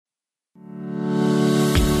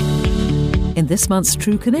In this month's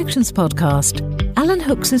True Connections podcast, Alan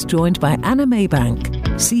Hooks is joined by Anna Maybank,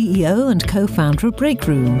 CEO and co-founder of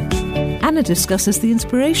Breakroom. Anna discusses the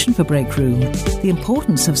inspiration for Breakroom, the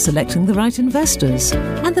importance of selecting the right investors,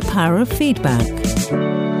 and the power of feedback.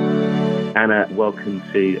 Anna, welcome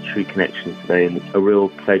to True Connections today, and it's a real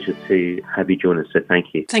pleasure to have you join us, so thank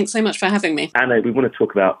you. Thanks so much for having me. Anna, we want to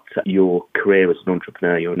talk about your career as an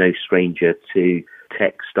entrepreneur. You're no stranger to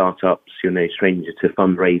tech startups, you're no stranger to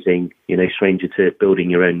fundraising, you're no stranger to building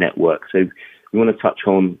your own network. So we want to touch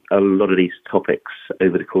on a lot of these topics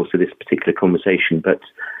over the course of this particular conversation, but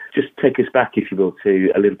just take us back, if you will, to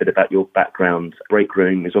a little bit about your background.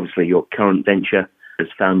 Breakroom is obviously your current venture as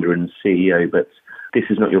founder and CEO, but this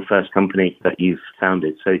is not your first company that you've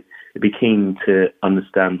founded. So I'd be keen to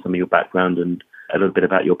understand some of your background and a little bit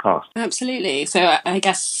about your past. Absolutely. So I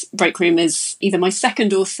guess Breakroom is either my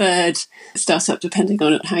second or third startup, depending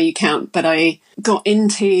on how you count. But I got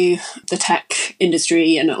into the tech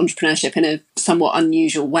industry and entrepreneurship in a somewhat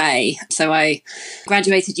unusual way. So I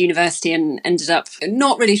graduated university and ended up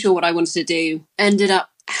not really sure what I wanted to do. Ended up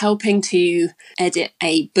helping to edit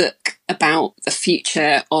a book about the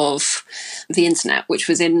future of the internet, which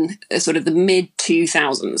was in sort of the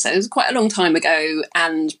mid-2000s. So it was quite a long time ago.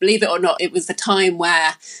 And believe it or not, it was the time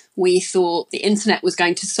where we thought the internet was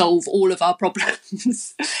going to solve all of our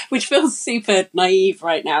problems, which feels super naive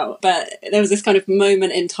right now. But there was this kind of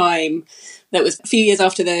moment in time that was a few years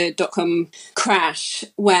after the dot-com crash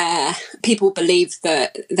where people believed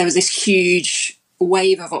that there was this huge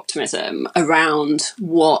wave of optimism around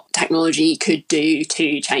what technology could do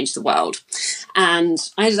to change the world. And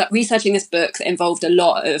I ended up researching this book that involved a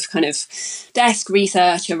lot of kind of desk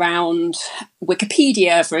research around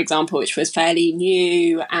Wikipedia, for example, which was fairly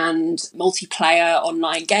new, and multiplayer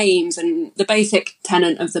online games. And the basic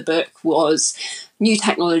tenet of the book was new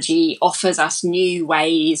technology offers us new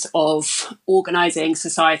ways of organising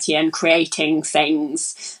society and creating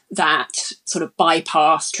things that sort of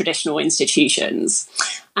bypass traditional institutions.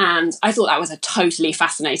 And I thought that was a totally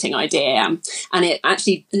fascinating idea. And it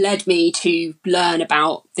actually led me to learn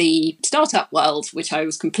about the startup world, which I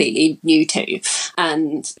was completely new to.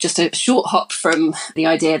 And just a short hop from the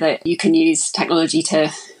idea that you can use technology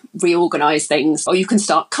to reorganize things, or you can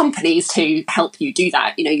start companies to help you do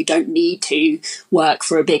that. You know, you don't need to work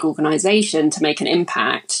for a big organization to make an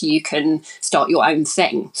impact. You can start your own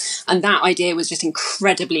thing. And that idea was just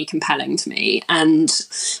incredibly compelling to me. And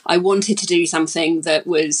I wanted to do something that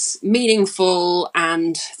was meaningful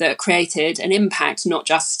and that created an impact, not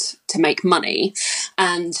just to make money.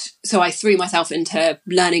 And so I threw myself into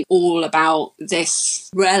learning all about this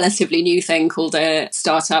relatively new thing called a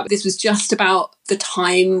startup. This was just about the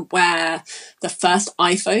time where the first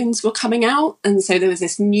iPhones were coming out. And so there was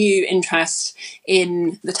this new interest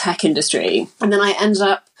in the tech industry. And then I ended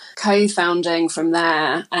up co-founding from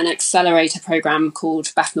there an accelerator program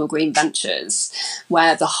called Bethnal Green Ventures,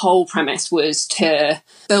 where the whole premise was to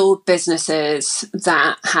build businesses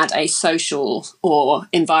that had a social or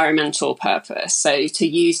environmental purpose. So to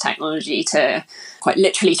use technology to quite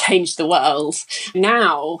literally change the world.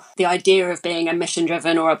 Now, the idea of being a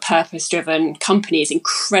mission-driven or a purpose-driven company is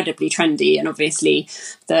incredibly trendy. And obviously,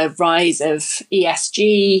 the rise of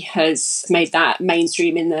ESG has made that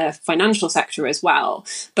mainstream in the financial sector as well.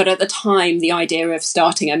 But at the time, the idea of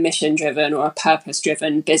starting a mission-driven or a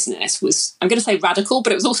purpose-driven business was, I'm going to say radical,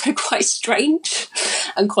 but it was also quite strange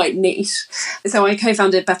and quite niche. So I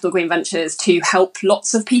co-founded Bethnal Green Ventures to help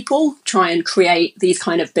lots of people try and create these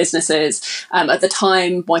kind of businesses. At the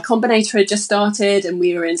time, Y Combinator had just started and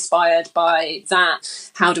we were inspired by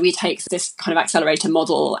that. How do we take this kind of accelerator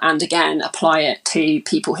model and again apply it to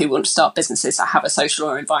people who want to start businesses that have a social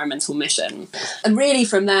or environmental mission? And really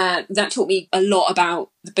from there, that taught me a lot about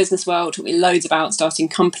the business world, taught me loads about starting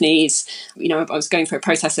companies. You know, I was going through a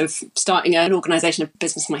process of starting an organisation of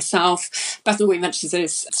business myself. Bethnal Green Ventures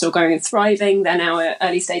is still growing and thriving. They're now an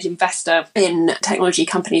early stage investor in technology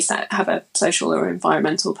companies that have a social or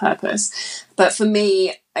environmental purpose. But for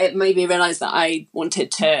me, it made me realise that I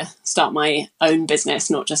wanted to start my own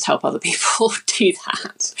business, not just help other people do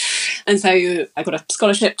that. And so I got a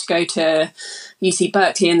scholarship to go to UC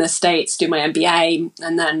Berkeley in the States, do my MBA,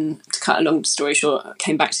 and then, to cut a long story short, I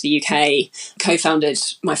came back to the UK, co-founded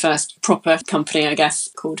my first proper company, I guess,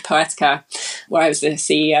 called Poetica, where I was the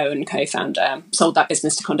CEO and co-founder. Sold that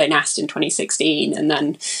business to Condé Nast in 2016, and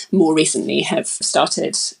then more recently have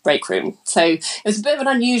started Breakroom. So it was a bit of an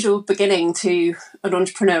unusual beginning to an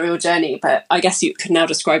entrepreneurial journey, but I guess you could now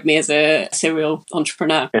describe me as a serial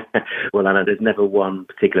entrepreneur. Well, Anna, there's never one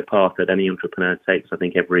particular path. that any entrepreneur takes. I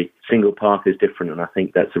think every single path is different, and I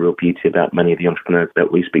think that's the real beauty about many of the entrepreneurs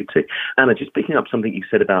that we speak to. Anna, just picking up something you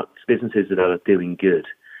said about businesses that are doing good,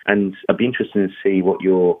 and I'd be interested to see what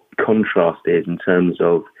your contrast is in terms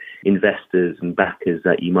of investors and backers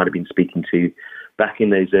that you might have been speaking to back in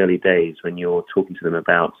those early days when you're talking to them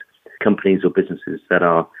about companies or businesses that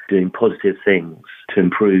are doing positive things to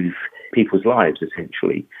improve people's lives,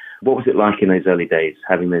 essentially. What was it like in those early days,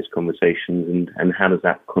 having those conversations, and how does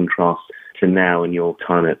that contrast to now in your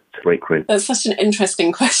time at Breakroom? That's such an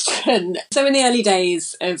interesting question. So in the early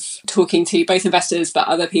days of talking to both investors but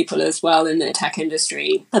other people as well in the tech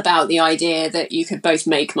industry about the idea that you could both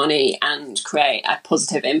make money and create a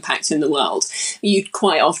positive impact in the world, you'd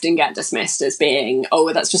quite often get dismissed as being, oh,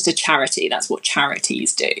 well, that's just a charity. That's what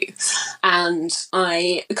charities do. And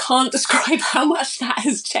I can't describe how much that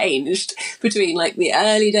has changed between like the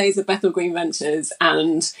early days of Bethnal Green Ventures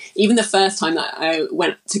and even the first time that I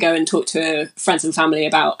went to go and talk to friends and family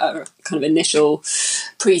about a kind of initial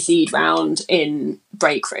pre-seed round in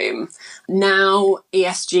Breakroom. Now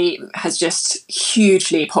ESG has just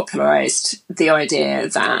hugely popularised the idea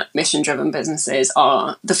that mission-driven businesses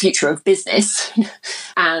are the future of business,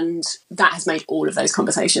 and that has made all of those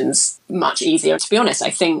conversations much easier. To be honest, I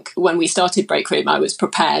think when we started Breakroom, I was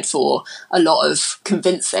prepared for a lot of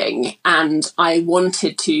convincing, and I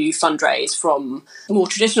wanted to fundraise from more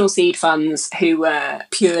traditional seed funds who were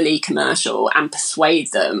purely commercial and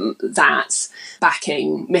persuade them that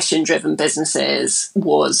backing mission-driven businesses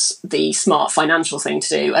was the smart financial thing to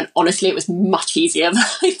do. And honestly, it was much easier than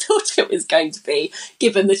I thought it was going to be,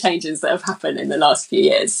 given the changes that have happened in the last few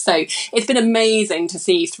years. So it's been amazing to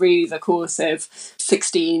see through the course of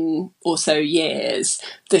 16 or so years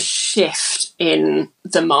the shift in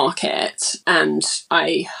the market. And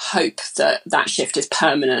I hope that that shift is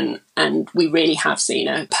permanent. And we really have seen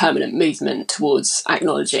a permanent movement towards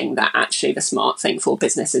acknowledging that actually the smart thing for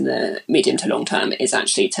business in the medium to long term is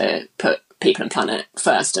actually to put people and planet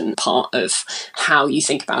first, and part of how you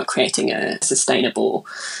think about creating a sustainable,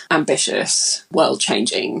 ambitious,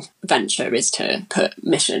 world-changing venture is to put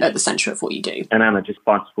mission at the centre of what you do. And Anna, just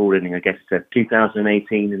fast forwarding, I guess, to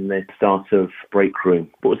 2018 and the start of Breakroom.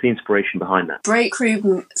 What was the inspiration behind that?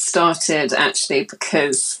 Breakroom started actually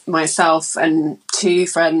because myself and two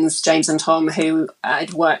friends, James and Tom, who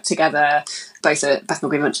I'd worked together both at Bethnal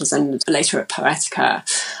Green Ventures and later at Poetica,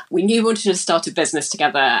 we knew we wanted to start a business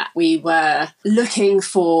together. We were looking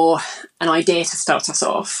for an idea to start us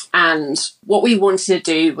off. And what we wanted to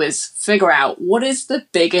do was figure out what is the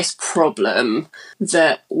biggest problem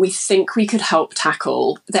that we think we could help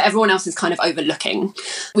tackle that everyone else is kind of overlooking.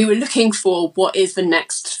 We were looking for what is the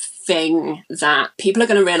next thing that people are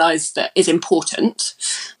going to realise that is important,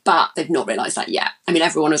 but they've not realised that yet. I mean,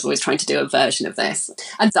 everyone is always trying to do a version of this.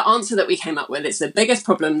 And the answer that we came up with is the biggest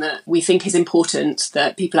problem that we think is important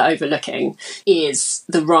that people are overlooking is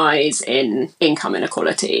the rise in income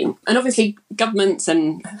inequality. And obviously governments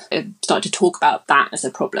and start to talk about that as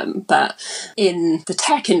a problem. But in the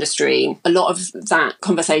tech industry, a lot of that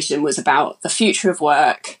conversation was about the future of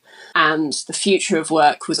work. And the future of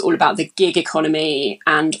work was all about the gig economy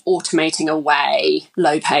and automating away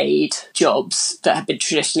low-paid jobs that have been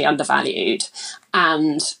traditionally undervalued.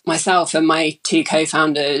 And myself and my two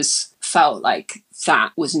co-founders felt like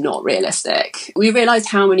that was not realistic. We realised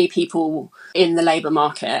how many people in the labour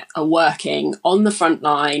market are working on the front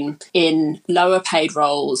line in lower paid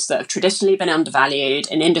roles that have traditionally been undervalued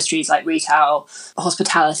in industries like retail,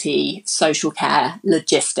 hospitality, social care,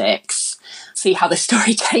 logistics. See how the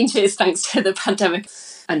story changes thanks to the pandemic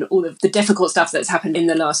and all of the difficult stuff that's happened in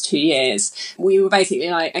the last 2 years. We were basically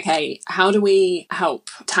like, okay, how do we help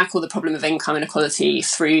tackle the problem of income inequality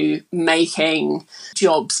through making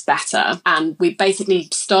jobs better? And we basically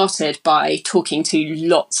started by talking to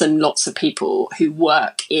lots and lots of people who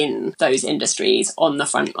work in those industries on the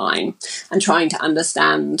front line and trying to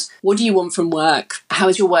understand, what do you want from work? How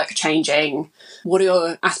is your work changing? What are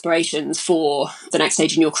your aspirations for the next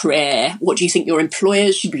stage in your career? What do you think your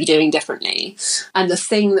employers should be doing differently? And the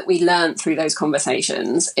thing that we learned through those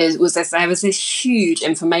conversations was that there was this huge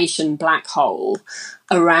information black hole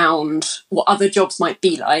around what other jobs might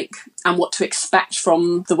be like and what to expect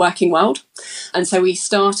from the working world. And so we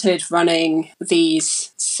started running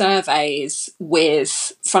these surveys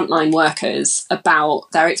with frontline workers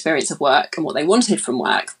about their experience of work and what they wanted from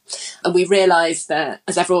work. And we realised that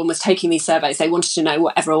as everyone was taking these surveys, they wanted to know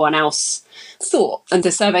what everyone else thought. And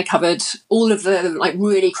the survey covered all of the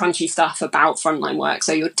really crunchy stuff about frontline work.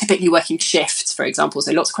 So you're typically working shifts, for example.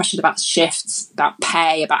 So lots of questions about shifts, about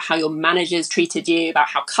pay, about how your managers treated you, about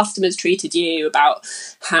how customers treated you, about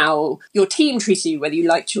how your team treated you, whether you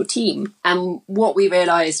liked your team. And what we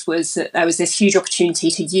realised was that there was this huge opportunity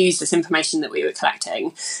to use this information that we were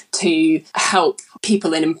collecting to help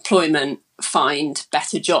people in employment find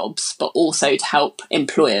better jobs, but also to help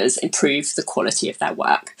employers improve the quality of their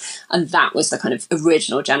work. And that was the kind of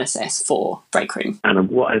original genesis for Breakroom. And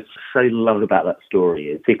what I so love about that story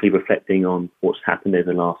is particularly reflecting on what's happened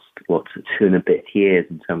over the last, 2 and a bit years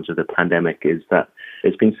in terms of the pandemic, is that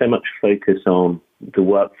there's been so much focus on the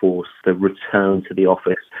workforce, the return to the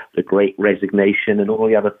office, the great resignation, and all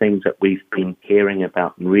the other things that we've been hearing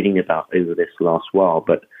about and reading about over this last while.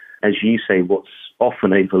 But as you say, what's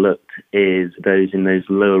often overlooked is those in those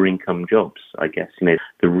lower income jobs, I guess,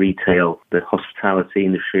 the retail, the hospitality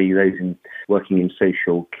industry, those working in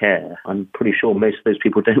social care. I'm pretty sure most of those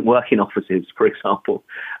people don't work in offices, for example,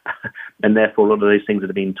 and therefore a lot of those things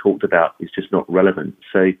that are being talked about is just not relevant.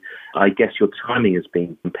 So I guess your timing has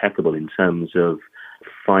been impeccable in terms of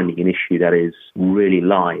finding an issue that is really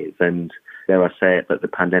live, and dare I say it, that the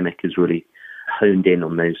pandemic has really honed in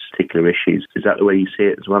on those particular issues. Is that the way you see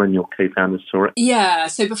it as well, and your co-founders saw it? Yeah,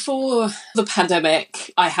 so before the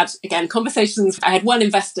pandemic, I had, again, conversations. I had one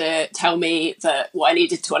investor tell me that what I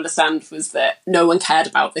needed to understand was that no one cared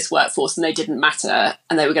about this workforce and they didn't matter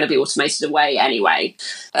and they were going to be automated away anyway.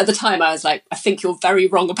 At the time, I was like, I think you're very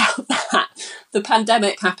wrong about that. The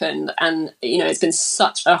pandemic happened and, it's been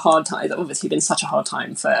such a hard time, obviously been such a hard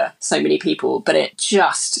time for so many people, but it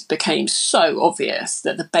just became so obvious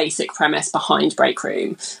that the basic premise behind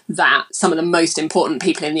Breakroom, that some of the most important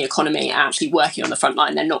people in the economy are actually working on the front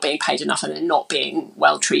line, they're not being paid enough and they're not being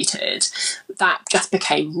well treated. That just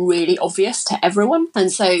became really obvious to everyone.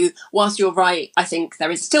 And so whilst you're right, I think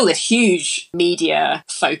there is still this huge media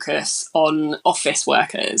focus on office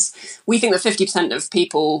workers. We think that 50% of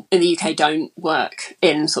people in the UK don't work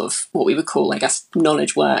in sort of what we would call, I guess,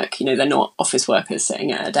 knowledge work. They're not office workers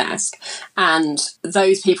sitting at a desk. And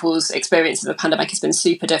those people's experience of the pandemic has been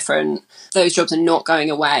super different. Those jobs are not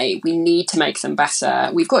going away. We need to make them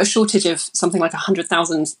better. We've got a shortage of something like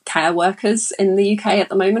 100,000 care workers in the UK at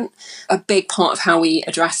the moment. A big part of how we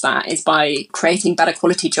address that is by creating better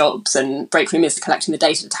quality jobs, and Breakroom is collecting the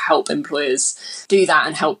data to help employers do that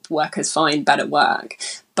and help workers find better work.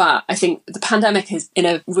 But I think the pandemic has, in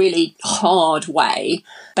a really hard way,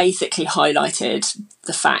 basically highlighted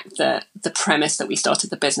the fact that the premise that we started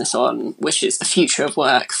the business on, which is the future of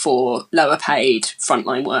work for lower paid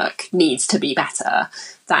frontline work, needs to be better.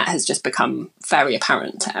 That has just become very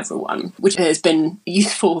apparent to everyone, which has been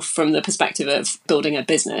useful from the perspective of building a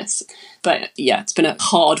business. But yeah, it's been a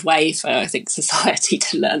hard way for, I think, society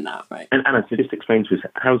to learn that, right? And Anna, so just explain to us,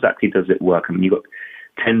 how exactly does it work? I mean, you've got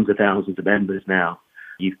tens of thousands of members now.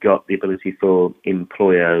 You've got the ability for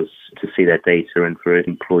employers to see their data and for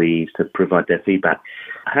employees to provide their feedback.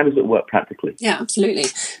 How does it work practically? Yeah, absolutely.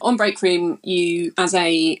 On Breakroom, you, as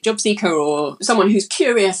a job seeker or someone who's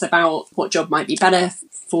curious about what job might be better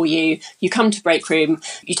for you, you come to Breakroom,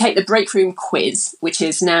 you take the Breakroom quiz, which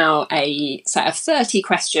is now a set of 30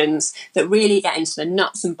 questions that really get into the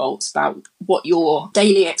nuts and bolts about what your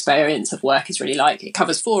daily experience of work is really like. It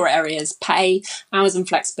covers 4 areas: pay, hours and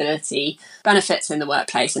flexibility, benefits in the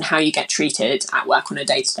workplace, and how you get treated at work on a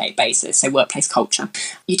day-to-day basis, so workplace culture.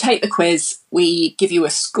 You take the quiz, we give you a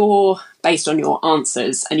score based on your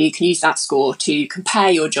answers, and you can use that score to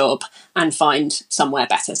compare your job and find somewhere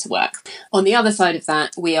better to work. On the other side of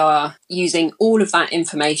that, we are using all of that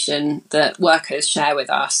information that workers share with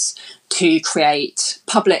us to create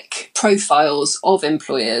public profiles of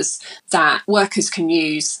employers that workers can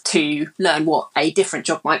use to learn what a different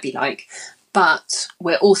job might be like. But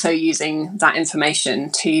we're also using that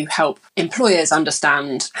information to help employers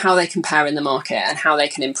understand how they compare in the market and how they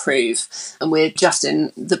can improve. And we're just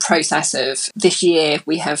in the process of this year,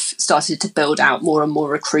 we have started to build out more and more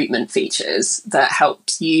recruitment features that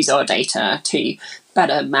helps use our data to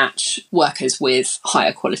better match workers with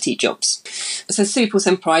higher quality jobs. It's a super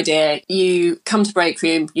simple idea. You come to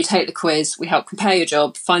Breakroom, you take the quiz, we help compare your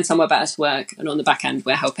job, find somewhere better to work, and on the back end,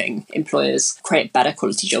 we're helping employers create better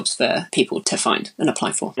quality jobs for people to find and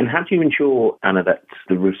apply for. And how do you ensure, Anna, that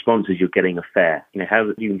the responses you're getting are fair? How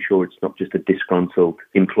do you ensure it's not just a disgruntled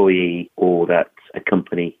employee or that a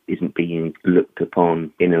company isn't being looked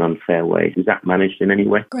upon in an unfair way? Is that managed in any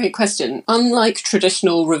way? Great question. Unlike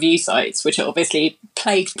traditional review sites, which are obviously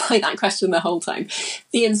plagued by that question the whole time,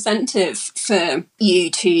 the incentive for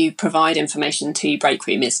you to provide information to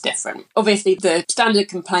Breakroom is different. Obviously, the standard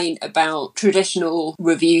complaint about traditional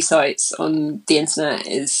review sites on the internet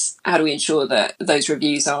is, how do we ensure that those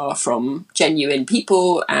reviews are from genuine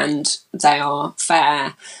people and they are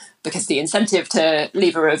fair? because the incentive to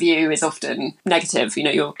leave a review is often negative.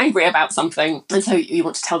 You're angry about something, and so you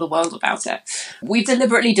want to tell the world about it. We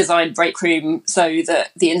deliberately designed Breakroom so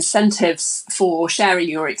that the incentives for sharing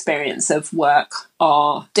your experience of work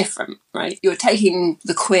are different, right? You're taking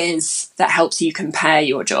the quiz that helps you compare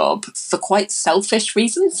your job for quite selfish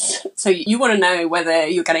reasons. So you want to know whether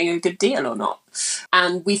you're getting a good deal or not.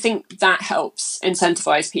 And we think that helps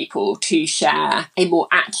incentivize people to share a more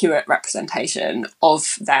accurate representation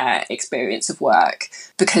of their experience of work,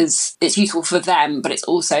 because it's useful for them, but it's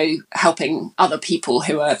also helping other people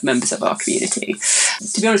who are members of our community.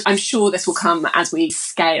 To be honest, I'm sure this will come as we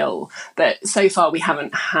scale, but so far we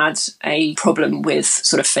haven't had a problem with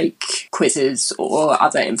sort of fake quizzes or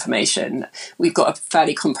other information. We've got a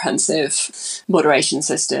fairly comprehensive moderation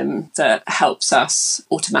system that helps us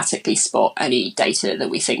automatically spot any data that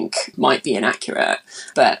we think might be inaccurate.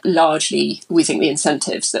 But largely, we think the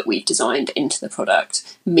incentives that we've designed into the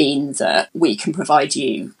product mean that we can provide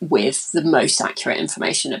you with the most accurate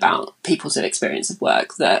information about people's experience of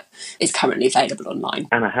work that is currently available online.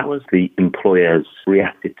 Anna, how has the employers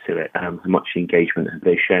reacted to it? How much engagement have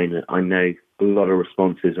they shown? I know a lot of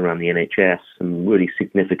responses around the NHS, some really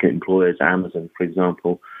significant employers, Amazon, for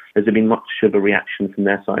example. Has there been much of a reaction from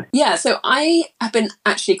their side? Yeah, so I have been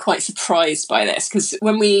actually quite surprised by this, because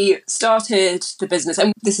when we started the business,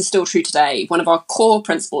 and this is still true today, one of our core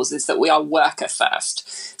principles is that we are worker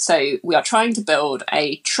first. So we are trying to build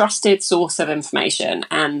a trusted source of information,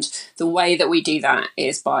 and the way that we do that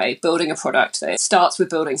is by building a product that starts with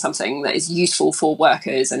building something that is useful for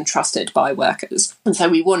workers and trusted by workers. And so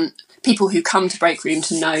we want people who come to Breakroom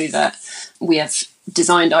to know that we have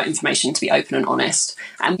designed our information to be open and honest.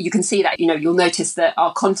 And you can see that, you'll notice that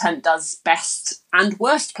our content does best and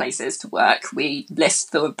worst places to work. We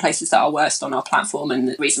list the places that are worst on our platform, and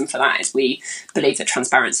the reason for that is we believe that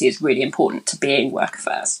transparency is really important to being worker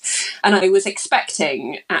first. And I was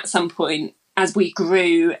expecting at some point, as we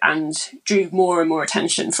grew and drew more and more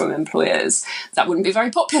attention from employers, that wouldn't be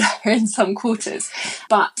very popular in some quarters.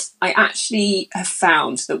 But I actually have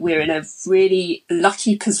found that we're in a really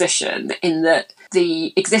lucky position in that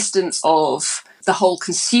the existence of the whole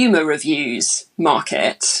consumer reviews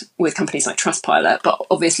market with companies like Trustpilot, but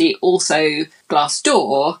obviously also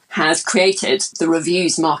Glassdoor, has created the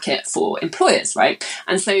reviews market for employers, right?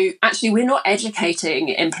 And so actually we're not educating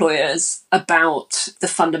employers about the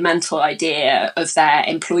fundamental idea of their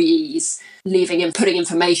employees leaving and putting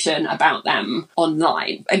information about them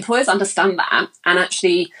online. Employers understand that, and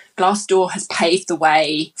actually Glassdoor has paved the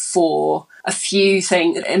way for a few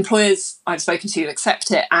things. Employers I've spoken to accept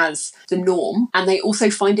it as the norm, and they also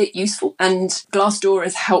find it useful. And Glassdoor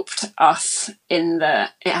has helped us in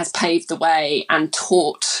that it has paved the way and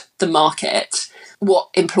taught the market what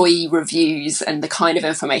employee reviews and the kind of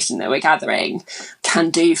information that we're gathering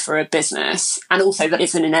can do for a business, and also that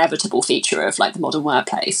it's an inevitable feature of the modern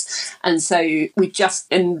workplace. And so we just,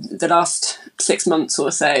 in the last 6 months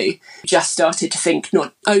or so, just started to think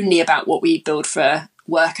not only about what we build for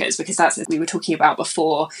workers, because that's as we were talking about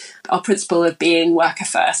before. Our principle of being worker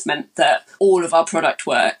first meant that all of our product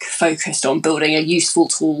work focused on building a useful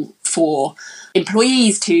tool for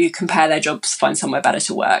employees to compare their jobs, find somewhere better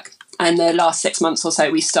to work. And the last 6 months or so,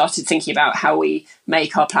 we started thinking about how we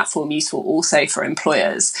make our platform useful also for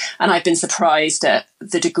employers. And I've been surprised at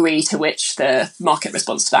the degree to which the market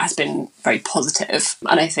response to that has been very positive.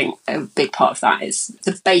 And I think a big part of that is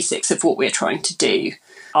the basics of what we're trying to do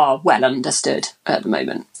are well understood at the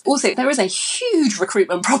moment. Also, there is a huge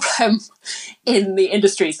recruitment problem in the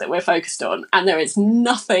industries that we're focused on, and there is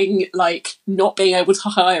nothing like not being able to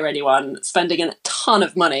hire anyone, spending a ton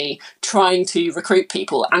of money trying to recruit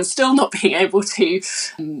people and still not being able to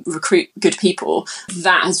recruit good people.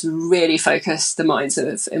 That has really focused the minds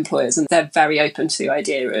of employers, and they're very open to the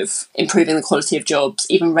idea of improving the quality of jobs,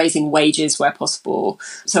 even raising wages where possible.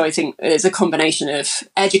 So I think there's a combination of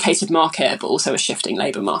educated market, but also a shifting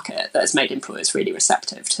labour market that has made employers really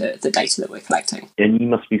receptive to the data that we're collecting. And you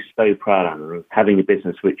must be so proud, Anna, of having a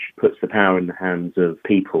business which puts the power in the hands of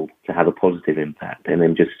people to have a positive impact, and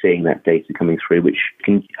then just seeing that data coming through, which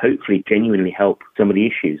can hopefully genuinely help some of the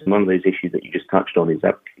issues. And one of those issues that you just touched on is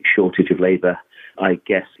that shortage of labour. I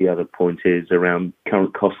guess the other point is around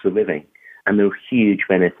current costs of living. And the huge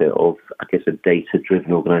benefit of, a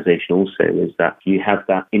data-driven organisation also is that you have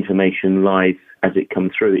that information live as it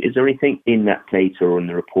comes through. Is there anything in that data or in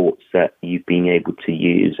the reports that you've been able to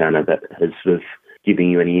use, Anna, that has sort of giving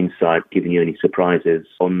you any insight, giving you any surprises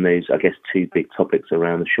on those, I guess, two big topics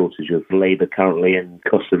around the shortage of labour currently and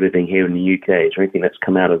cost of living here in the UK? Is there anything that's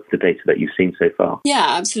come out of the data that you've seen so far? Yeah,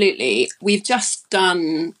 absolutely. We've just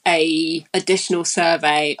done a additional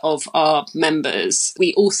survey of our members.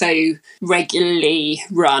 We also regularly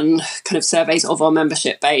run kind of surveys of our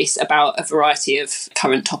membership base about a variety of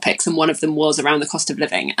current topics, and one of them was around the cost of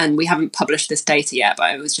living. And we haven't published this data yet, but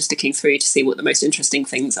I was just looking through to see what the most interesting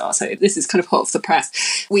things are. So this is kind of hot off the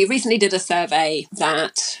press. We recently did a survey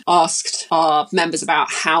that asked our members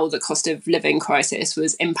about how the cost of living crisis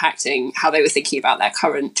was impacting how they were thinking about their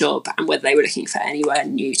current job and whether they were looking for anywhere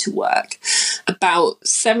new to work. About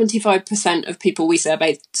 75% of people we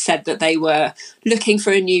surveyed said that they were looking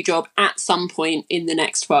for a new job at some point in the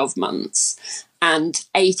next 12 months. And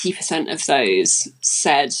 80% of those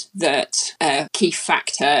said that a key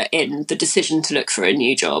factor in the decision to look for a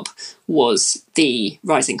new job was the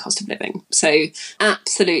rising cost of living. So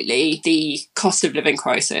absolutely, the cost of living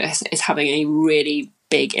crisis is having a really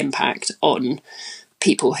big impact on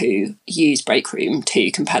people who use Breakroom to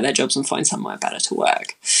compare their jobs and find somewhere better to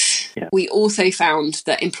work. Yeah. We also found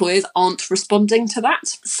that employers aren't responding to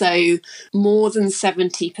that. So more than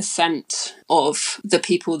 70% of the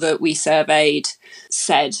people that we surveyed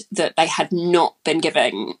said that they had not been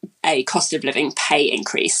given a cost of living pay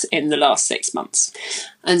increase in the last 6 months.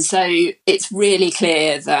 And so it's really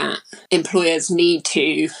clear that employers need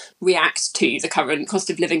to react to the current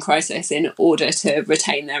cost of living crisis in order to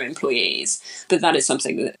retain their employees. But that is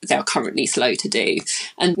something that they are currently slow to do.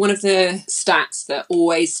 And one of the stats that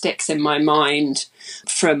always sticks in my mind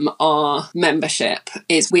from our membership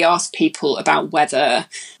is we asked people about whether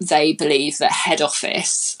they believe that head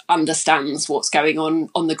office understands what's going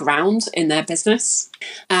on the ground in their business.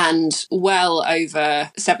 And well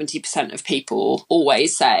over 70% of people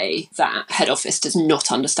always say that head office does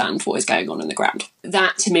not understand what is going on in the ground.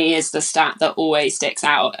 That to me is the stat that always sticks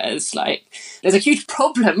out as like, there's a huge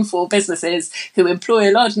problem for businesses who employ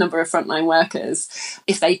a large number of frontline workers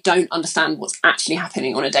if they don't understand what's actually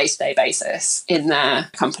happening on a day-to-day basis in their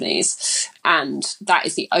companies. And that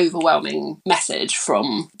is the overwhelming message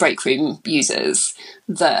from Breakroom users,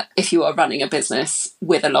 that if you are running a business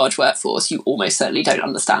with a large workforce, you almost certainly don't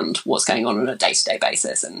understand what's going on a day-to-day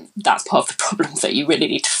basis. And that's part of the problem that you really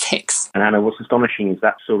need to fix. And Anna, what's astonishing is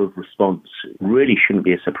that sort of response really shouldn't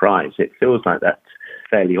be a surprise. It feels like that's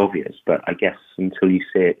fairly obvious, but I guess until you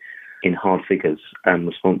see it in hard figures and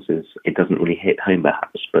responses, it doesn't really hit home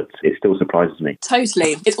perhaps, but it still surprises me.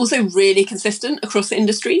 Totally. It's also really consistent across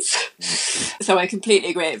industries. So I completely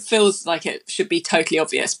agree. It feels like it should be totally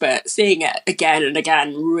obvious, but seeing it again and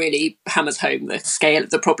again really hammers home the scale of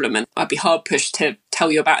the problem. And I'd be hard pushed to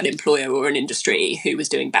tell you about an employer or an industry who was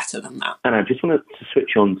doing better than that. And I just wanted to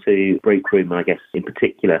switch on to Breakroom, and I guess in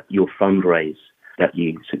particular your fundraise that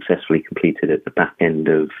you successfully completed at the back end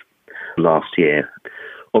of last year.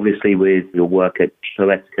 Obviously, with your work at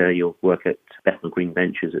Poetica, your work at Bethnal Green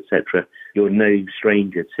Ventures, etc., you're no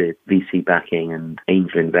stranger to VC backing and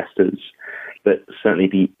angel investors, but certainly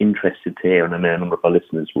be interested to hear, and I know a number of our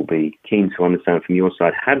listeners will be keen to understand from your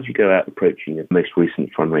side, how did you go out approaching the most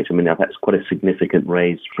recent fundraise? I mean, now that's quite a significant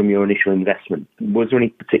raise from your initial investment. Was there any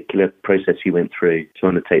particular process you went through to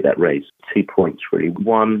undertake that raise? 2 points, really.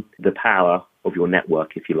 One, the power of your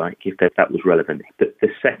network, if you like, if that was relevant. But the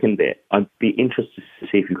second bit, I'd be interested to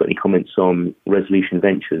see if you've got any comments on Resolution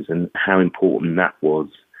Ventures and how important that was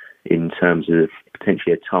in terms of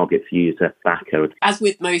potentially a target for you as a backer. As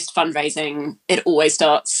with most fundraising, it always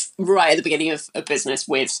starts right at the beginning of a business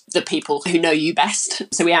with the people who know you best.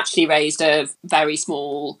 So we actually raised a very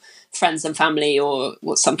small friends and family, or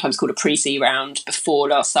what's sometimes called a pre-C round, before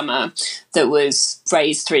last summer, that was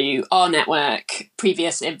raised through our network,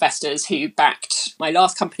 previous investors who backed my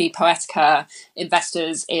last company, Poetica,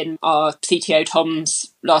 investors in our CTO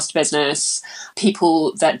Tom's last business,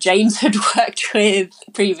 people that James had worked with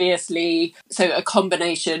previously. So a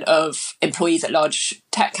combination of employees at large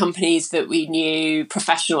tech companies that we knew,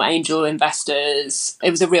 professional angel investors.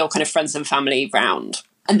 It was a real kind of friends and family round.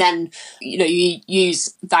 And then, you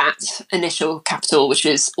use that initial capital, which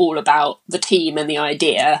is all about the team and the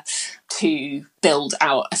idea, to build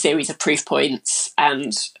out a series of proof points.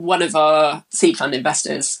 And one of our seed fund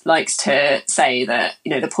investors likes to say that,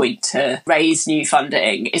 the point to raise new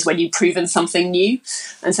funding is when you've proven something new.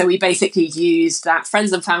 And so we basically used that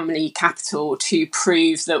friends and family capital to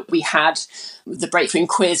prove that we had the Breakroom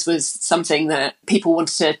quiz was something that people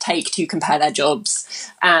wanted to take to compare their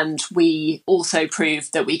jobs. And we also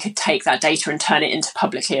proved that we could take that data and turn it into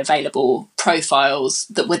publicly available profiles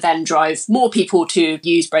that would then drive more people to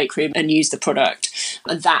use Breakroom and use the product.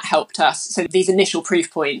 And that helped us. So these initial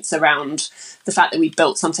proof points around the fact that we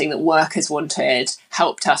built something that workers wanted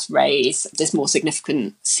helped us raise this more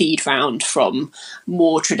significant seed round from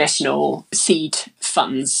more traditional seed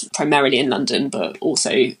funds, primarily in London, but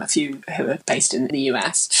also a few who are based in the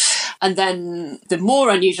US. And then the more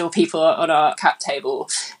unusual people on our cap table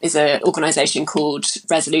is an organisation called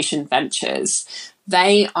Resolution Ventures.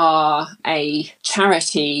 They are a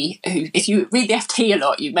charity who, if you read the FT a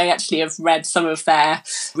lot, you may actually have read some of their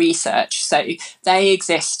research. So they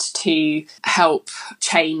exist to help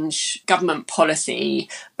change government policy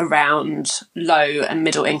around low and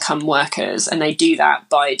middle income workers. And they do that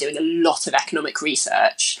by doing a lot of economic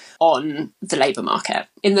research on the labour market.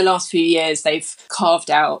 In the last few years, they've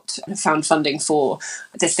carved out and found funding for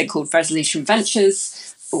this thing called Resolution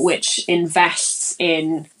Ventures, which invests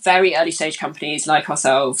in very early stage companies like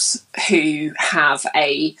ourselves who have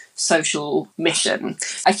a social mission.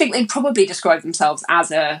 I think they probably describe themselves as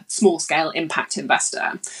a small scale impact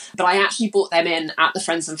investor, but I actually brought them in at the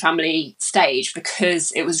friends and family stage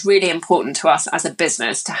because it was really important to us as a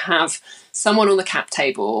business to have someone on the cap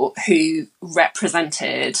table who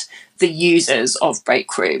represented the users of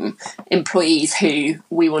Breakroom, employees who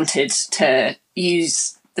we wanted to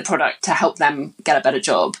use the product to help them get a better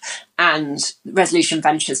job. And Resolution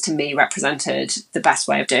Ventures, to me, represented the best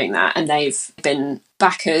way of doing that. And they've been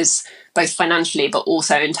backers, both financially, but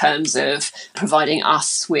also in terms of providing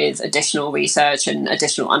us with additional research and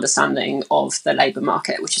additional understanding of the labour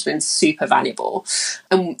market, which has been super valuable.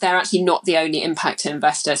 And they're actually not the only impact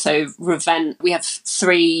investor. So Revent, we have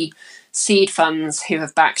 3 seed funds who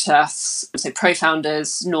have backed us. So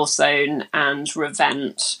ProFounders, Northzone and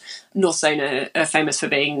Revent. Northzone are famous for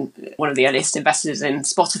being one of the earliest investors in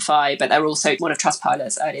Spotify, but they're also one of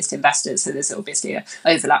Trustpilot's earliest investors. So there's obviously an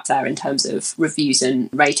overlap there in terms of reviews and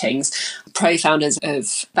ratings. ProFounders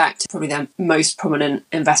have backed probably their most prominent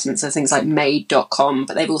investments are things like Made.com,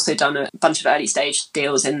 but they've also done a bunch of early stage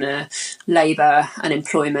deals in the labour and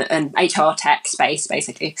employment and HR tech space,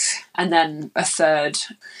 basically. And then a third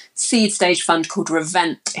seed stage fund called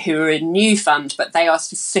Revent, who are a new fund, but they are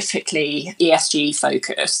specifically ESG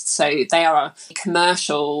focused. So they are a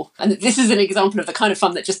commercial, and this is an example of the kind of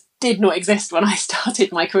fund that just did not exist when I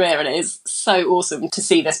started my career, and it is so awesome to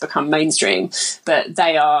see this become mainstream. But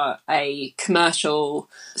they are a commercial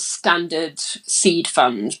standard seed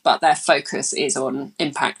fund, but their focus is on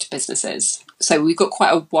impact businesses. So we've got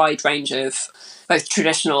quite a wide range of both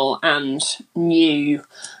traditional and new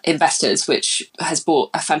investors, which has brought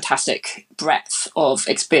a fantastic breadth of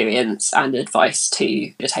experience and advice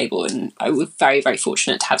to the table. And I was very, very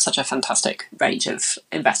fortunate to have such a fantastic range of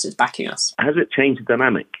investors backing us. Has it changed the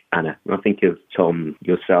dynamic, Anna? I think of Tom,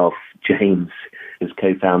 yourself, James, as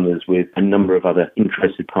co-founders with a number of other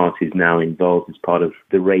interested parties now involved as part of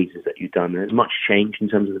the raises that you've done. Has much changed in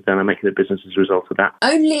terms of the dynamic of the business as a result of that?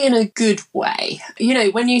 Only in a good way. You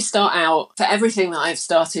know, when you start out, for everything that I've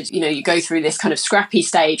started, you know, you go through this kind of scrappy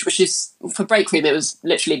stage, which is, for Breakroom, it was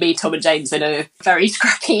literally me, Tom and James in a very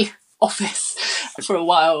scrappy office for a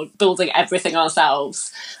while, building everything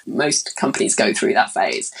ourselves. Most companies go through that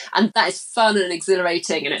phase. And that is fun and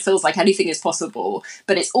exhilarating, and it feels like anything is possible.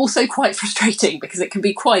 But it's also quite frustrating because it can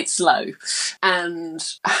be quite slow. And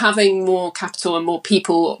having more capital and more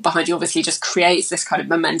people behind you obviously just creates this kind of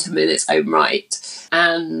momentum in its own right.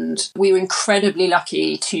 And we were incredibly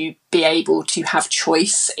lucky to be able to have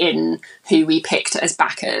choice in who we picked as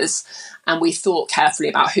backers. And we thought carefully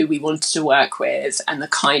about who we wanted to work with and the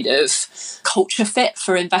kind of culture fit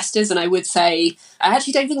for investors. And I would say, I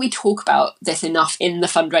actually don't think we talk about this enough in the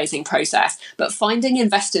fundraising process, but finding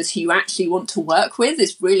investors who you actually want to work with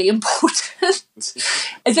is really important.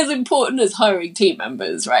 It's as important as hiring team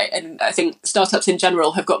members, right? And I think startups in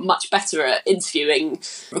general have got much better at interviewing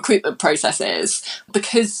recruitment processes,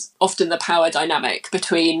 because often the power dynamic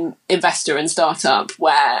between investor and startup,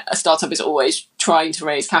 where a startup is always trying to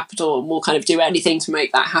raise capital and will kind of do anything to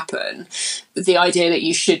make that happen. The idea that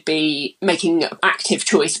you should be making an active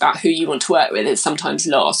choice about who you want to work with is sometimes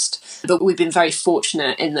lost. But we've been very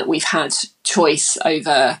fortunate in that we've had choice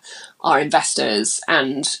over our investors,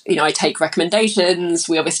 and you know, I take recommendations.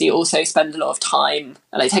 We obviously also spend a lot of time,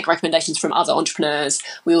 and I take recommendations from other entrepreneurs.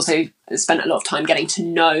 We also spent a lot of time getting to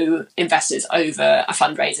know investors over a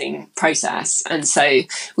fundraising process, and so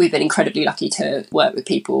we've been incredibly lucky to work with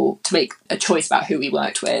people to make a choice about who we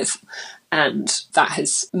worked with, and that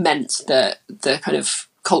has meant that the kind of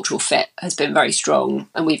cultural fit has been very strong,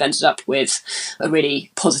 and we've ended up with a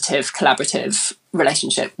really positive, collaborative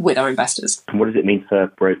relationship with our investors. And what does it mean for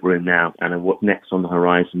Brokeroom now? And what's next on the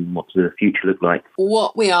horizon? What does the future look like?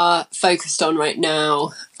 What we are focused on right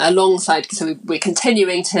now, alongside, so we're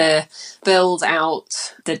continuing to build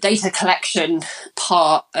out the data collection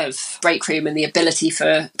part of Breakroom and the ability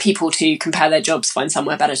for people to compare their jobs, find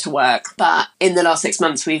somewhere better to work. But in the last 6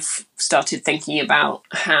 months, we've started thinking about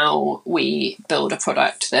how we build a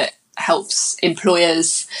product that helps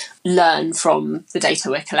employers learn from the data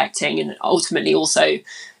we're collecting and ultimately also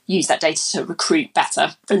use that data to recruit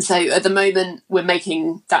better. And so at the moment, we're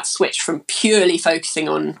making that switch from purely focusing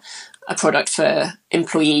on a product for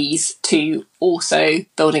employees to also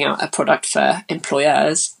building out a product for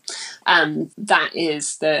employers. And that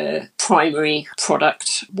is the primary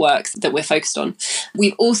product work that we're focused on.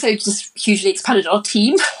 We've also just hugely expanded our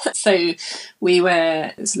team. So we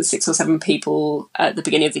were sort of 6 or 7 people at the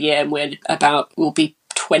beginning of the year, and we'll be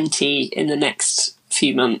 20 in the next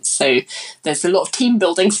few months. So there's a lot of team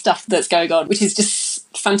building stuff that's going on, which is just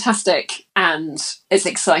fantastic. And it's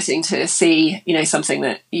exciting to see, something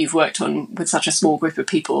that you've worked on with such a small group of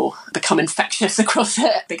people become infectious across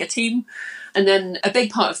a bigger team. And then a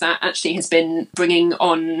big part of that actually has been bringing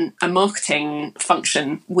on a marketing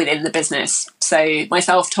function within the business. So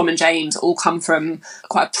myself, Tom and James all come from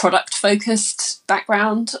quite a product-focused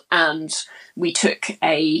background, and we took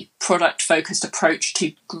a product-focused approach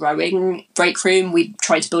to growing Breakroom. We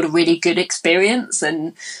tried to build a really good experience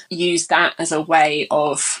and use that as a way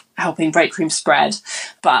of helping Breakroom spread.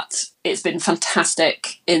 But it's been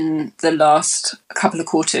fantastic in the last couple of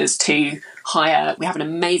quarters to hire. We have an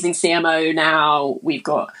amazing CMO now. We've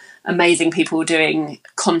got amazing people doing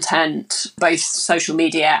content, both social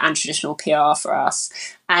media and traditional PR for us.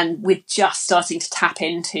 And we're just starting to tap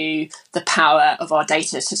into the power of our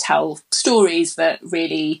data to tell stories that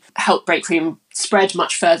really help Breakroom spread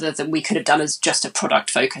much further than we could have done as just a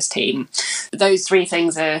product-focused team. Those 3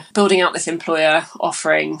 things are building out this employer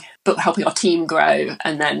offering, but helping our team grow,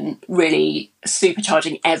 and then really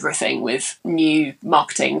supercharging everything with new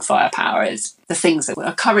marketing firepower is the things that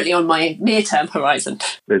are currently on my near-term horizon.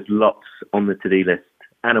 There's lots on the to-do list.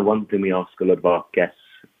 Anna, one thing we ask a lot of our guests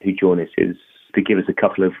who join us is to give us a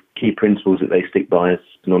couple of key principles that they stick by as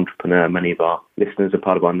an entrepreneur. Many of our listeners are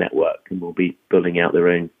part of our network and will be building out their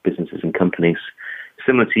own businesses and companies.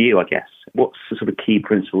 Similar to you, I guess. What's the sort of key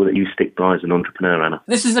principle that you stick by as an entrepreneur, Anna?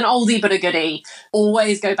 This is an oldie but a goodie.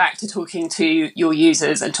 Always go back to talking to your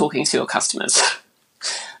users and talking to your customers.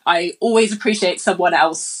 I always appreciate someone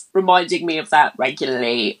else reminding me of that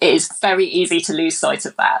regularly. It is very easy to lose sight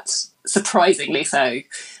of that, surprisingly so.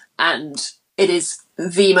 And it is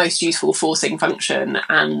the most useful forcing function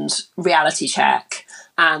and reality check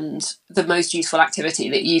and the most useful activity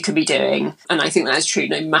that you can be doing. And I think that is true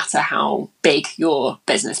no matter how big your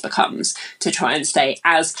business becomes, to try and stay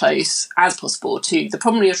as close as possible to the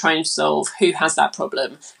problem you're trying to solve, who has that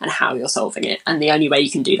problem and how you're solving it. And the only way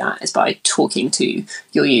you can do that is by talking to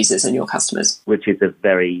your users and your customers. Which is the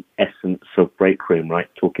very essence of Breakroom, right?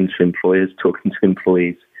 Talking to employers, talking to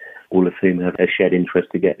employees, all of whom have a shared interest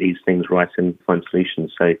to get these things right and find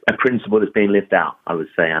solutions. So a principle that's being lived out, I would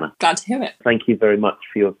say, Anna. Glad to hear it. Thank you very much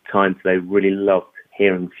for your time today. Really loved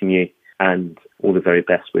hearing from you, and all the very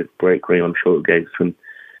best with Breakroom. I'm sure it'll go from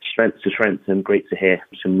strength to strength, and great to hear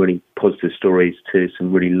some really positive stories to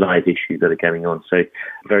some really live issues that are going on. So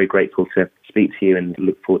very grateful to speak to you and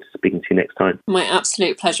look forward to speaking to you next time. My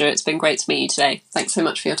absolute pleasure. It's been great to meet you today. Thanks so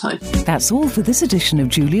much for your time. That's all for this edition of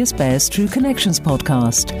Julius Baer's True Connections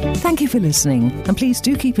podcast. Thank you for listening, and please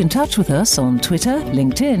do keep in touch with us on Twitter,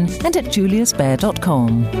 LinkedIn, and at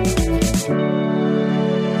juliusbaer.com.